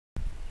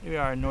Here we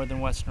are in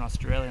northern Western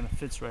Australia in the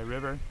Fitzroy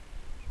River.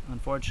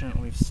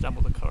 Unfortunately, we've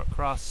stumbled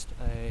across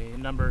a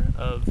number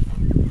of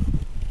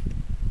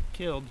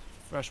killed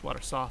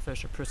freshwater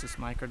sawfish or Pristis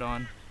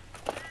microdon.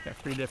 Got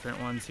 3 different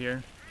ones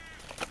here.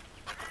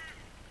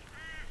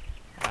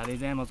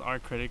 These animals are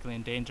critically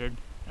endangered,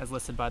 as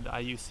listed by the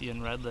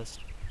IUCN Red List.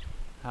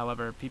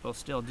 However, people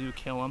still do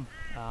kill them.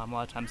 A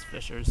lot of times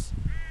fishers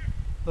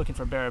looking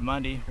for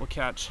barramundi will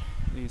catch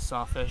these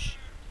sawfish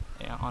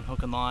on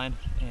hook and line,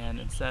 and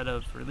instead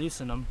of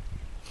releasing them,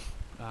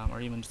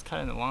 or even just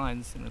cutting the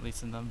lines and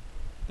releasing them,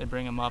 they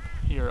bring them up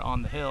here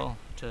on the hill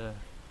to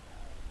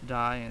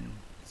die and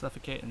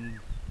suffocate and,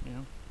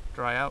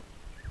 dry out.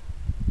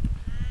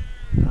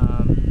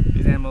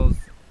 These animals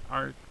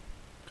are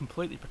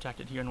completely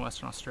protected here in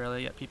Western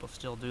Australia, yet people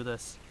still do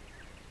this.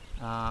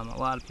 A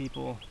lot of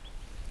people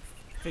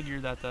figure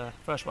that the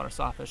freshwater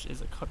sawfish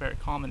is a very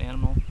common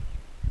animal,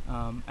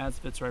 as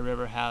the Fitzroy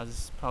River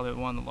has probably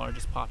one of the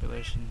largest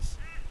populations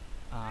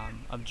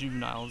of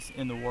juveniles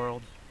in the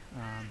world.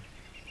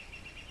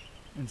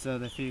 And so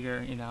they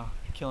figure,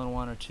 killing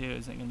 1 or 2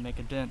 isn't going to make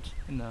a dent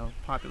in the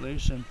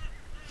population.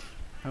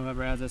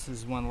 However, as this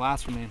is one of the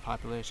last remaining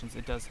populations,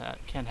 it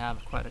can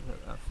have quite an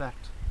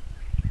effect.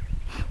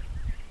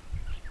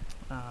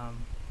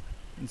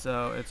 And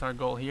so it's our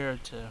goal here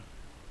to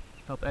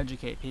help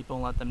educate people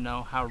and let them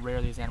know how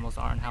rare these animals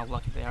are and how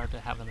lucky they are to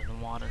have them in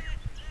the water.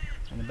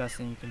 And the best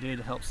thing you can do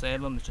to help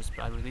save them is just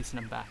by releasing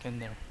them back in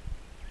there.